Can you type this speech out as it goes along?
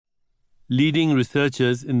leading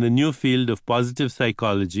researchers in the new field of positive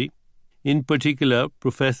psychology, in particular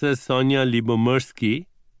Professor Sonja Lyubomirsky,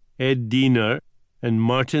 Ed Diener, and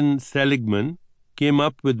Martin Seligman, came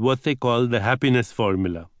up with what they call the happiness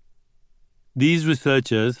formula. These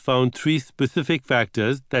researchers found 3 specific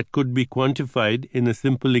factors that could be quantified in a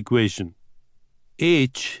simple equation.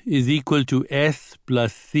 H is equal to S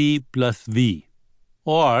plus C plus V,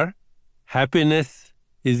 or happiness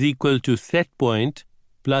is equal to set point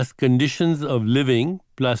plus conditions of living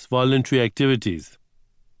plus voluntary activities.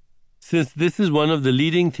 Since this is one of the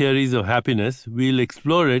leading theories of happiness, we'll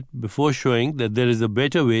explore it before showing that there is a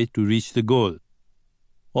better way to reach the goal.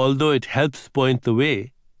 Although it helps point the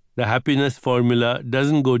way, the happiness formula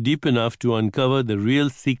doesn't go deep enough to uncover the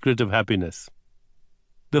real secret of happiness.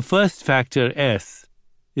 The first factor, S,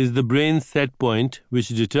 is the brain's set point, which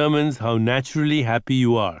determines how naturally happy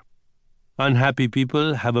you are. Unhappy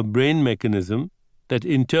people have a brain mechanism that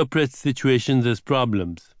interprets situations as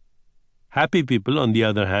problems. Happy people, on the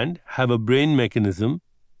other hand, have a brain mechanism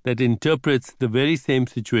that interprets the very same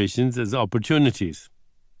situations as opportunities.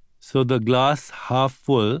 So the glass half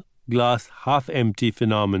full, glass half empty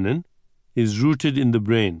phenomenon is rooted in the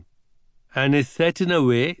brain and is set in a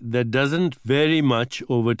way that doesn't vary much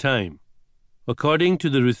over time. According to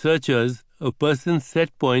the researchers, a person's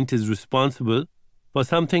set point is responsible for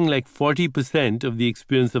something like 40% of the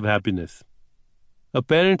experience of happiness.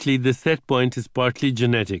 Apparently, this set point is partly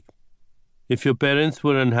genetic. If your parents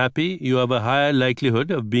were unhappy, you have a higher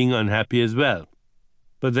likelihood of being unhappy as well.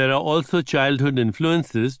 But there are also childhood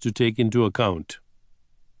influences to take into account.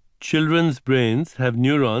 Children's brains have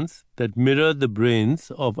neurons that mirror the brains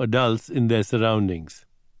of adults in their surroundings.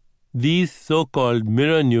 These so-called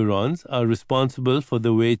mirror neurons are responsible for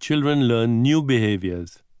the way children learn new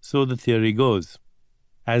behaviors, so the theory goes.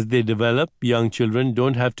 As they develop, young children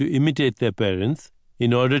don't have to imitate their parents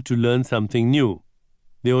in order to learn something new.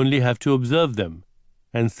 They only have to observe them,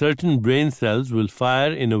 and certain brain cells will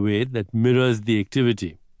fire in a way that mirrors the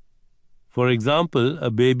activity. For example, a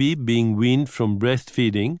baby being weaned from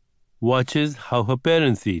breastfeeding watches how her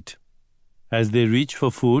parents eat. As they reach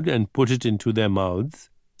for food and put it into their mouths,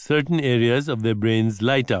 certain areas of their brains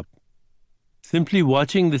light up. Simply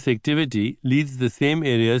watching this activity leads the same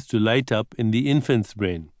areas to light up in the infant's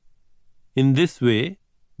brain. In this way,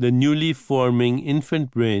 the newly forming infant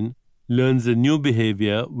brain learns a new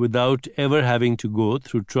behavior without ever having to go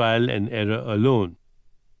through trial and error alone.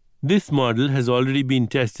 This model has already been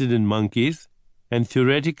tested in monkeys and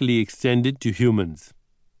theoretically extended to humans.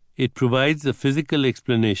 It provides a physical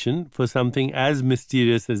explanation for something as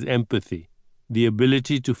mysterious as empathy, the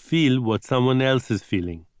ability to feel what someone else is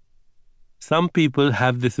feeling. Some people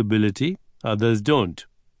have this ability, others don't.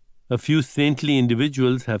 A few saintly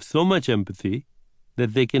individuals have so much empathy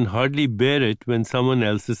that they can hardly bear it when someone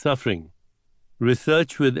else is suffering.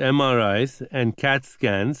 Research with MRIs and CAT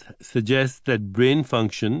scans suggests that brain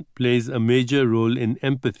function plays a major role in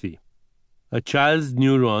empathy. A child's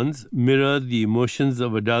neurons mirror the emotions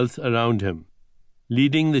of adults around him,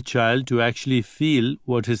 leading the child to actually feel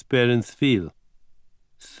what his parents feel.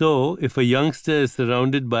 So, if a youngster is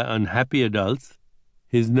surrounded by unhappy adults,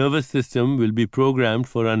 his nervous system will be programmed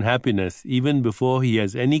for unhappiness even before he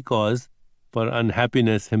has any cause for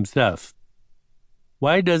unhappiness himself.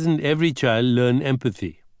 Why doesn't every child learn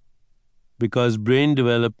empathy? Because brain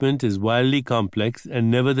development is wildly complex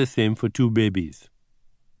and never the same for 2 babies.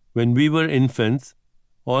 When we were infants,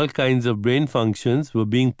 all kinds of brain functions were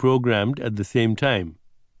being programmed at the same time,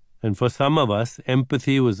 and for some of us,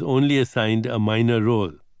 empathy was only assigned a minor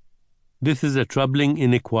role. This is a troubling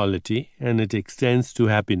inequality, and it extends to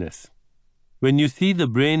happiness. When you see the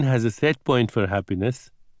brain has a set point for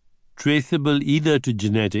happiness, traceable either to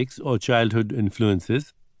genetics or childhood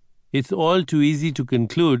influences, it's all too easy to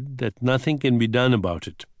conclude that nothing can be done about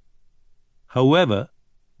it. However,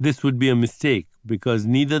 this would be a mistake because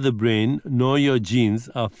neither the brain nor your genes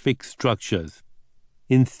are fixed structures.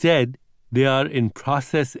 Instead, they are in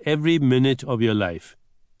process every minute of your life,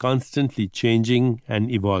 constantly changing and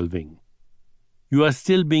evolving. You are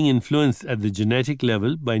still being influenced at the genetic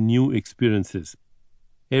level by new experiences.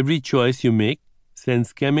 Every choice you make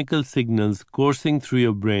sends chemical signals coursing through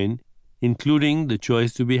your brain, including the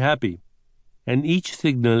choice to be happy. And each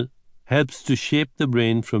signal helps to shape the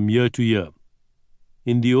brain from year to year.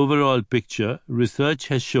 In the overall picture, research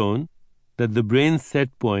has shown that the brain's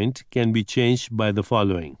set point can be changed by the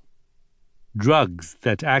following. Drugs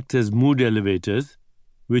that act as mood elevators,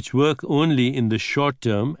 which work only in the short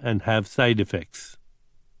term and have side effects.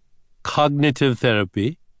 Cognitive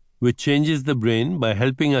therapy, which changes the brain by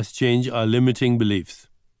helping us change our limiting beliefs.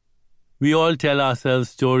 We all tell ourselves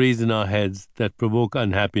stories in our heads that provoke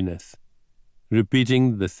unhappiness.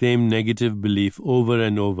 repeating the same negative belief over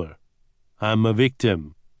and over. I am a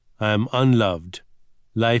victim. I am unloved.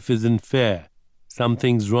 Life isn't fair.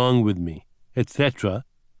 Something's wrong with me, etc.,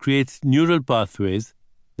 creates neural pathways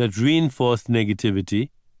that reinforce negativity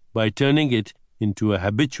by turning it into a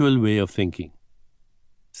habitual way of thinking.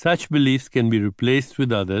 Such beliefs can be replaced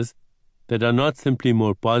with others that are not simply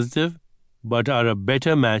more positive, but are a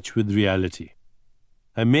better match with reality.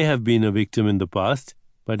 I may have been a victim in the past,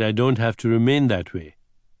 but I don't have to remain that way.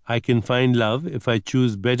 I can find love if I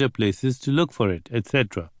choose better places to look for it,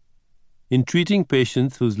 etc. In treating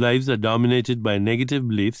patients whose lives are dominated by negative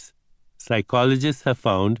beliefs, psychologists have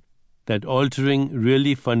found that altering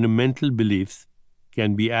really fundamental beliefs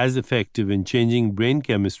can be as effective in changing brain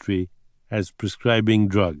chemistry as prescribing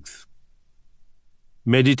drugs.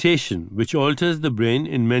 Meditation, which alters the brain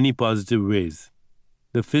in many positive ways.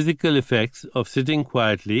 The physical effects of sitting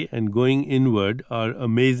quietly and going inward are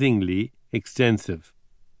amazingly extensive.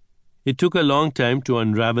 It took a long time to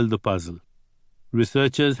unravel the puzzle.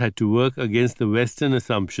 Researchers had to work against the Western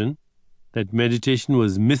assumption that meditation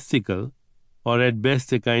was mystical or at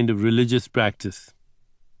best a kind of religious practice.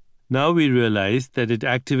 Now we realize that it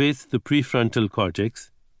activates the prefrontal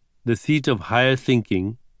cortex, the seat of higher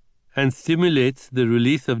thinking, and stimulates the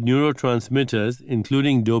release of neurotransmitters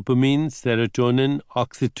including dopamine, serotonin,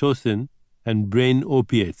 oxytocin, and brain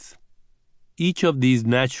opiates. Each of these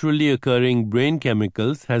naturally occurring brain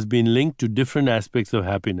chemicals has been linked to different aspects of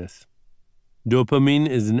happiness. Dopamine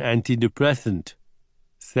is an antidepressant.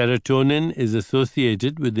 Serotonin is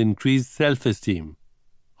associated with increased self-esteem.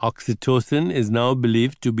 Oxytocin is now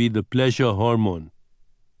believed to be the pleasure hormone.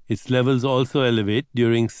 Its levels also elevate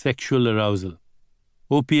during sexual arousal.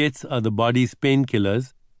 Opiates are the body's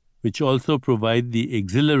painkillers, which also provide the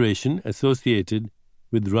exhilaration associated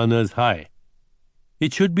with runner's high.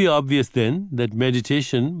 It should be obvious then that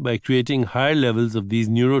meditation, by creating higher levels of these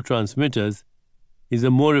neurotransmitters, is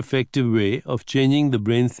a more effective way of changing the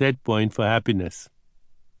brain's set point for happiness.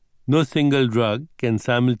 No single drug can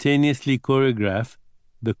simultaneously choreograph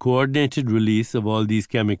the coordinated release of all these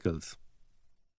chemicals.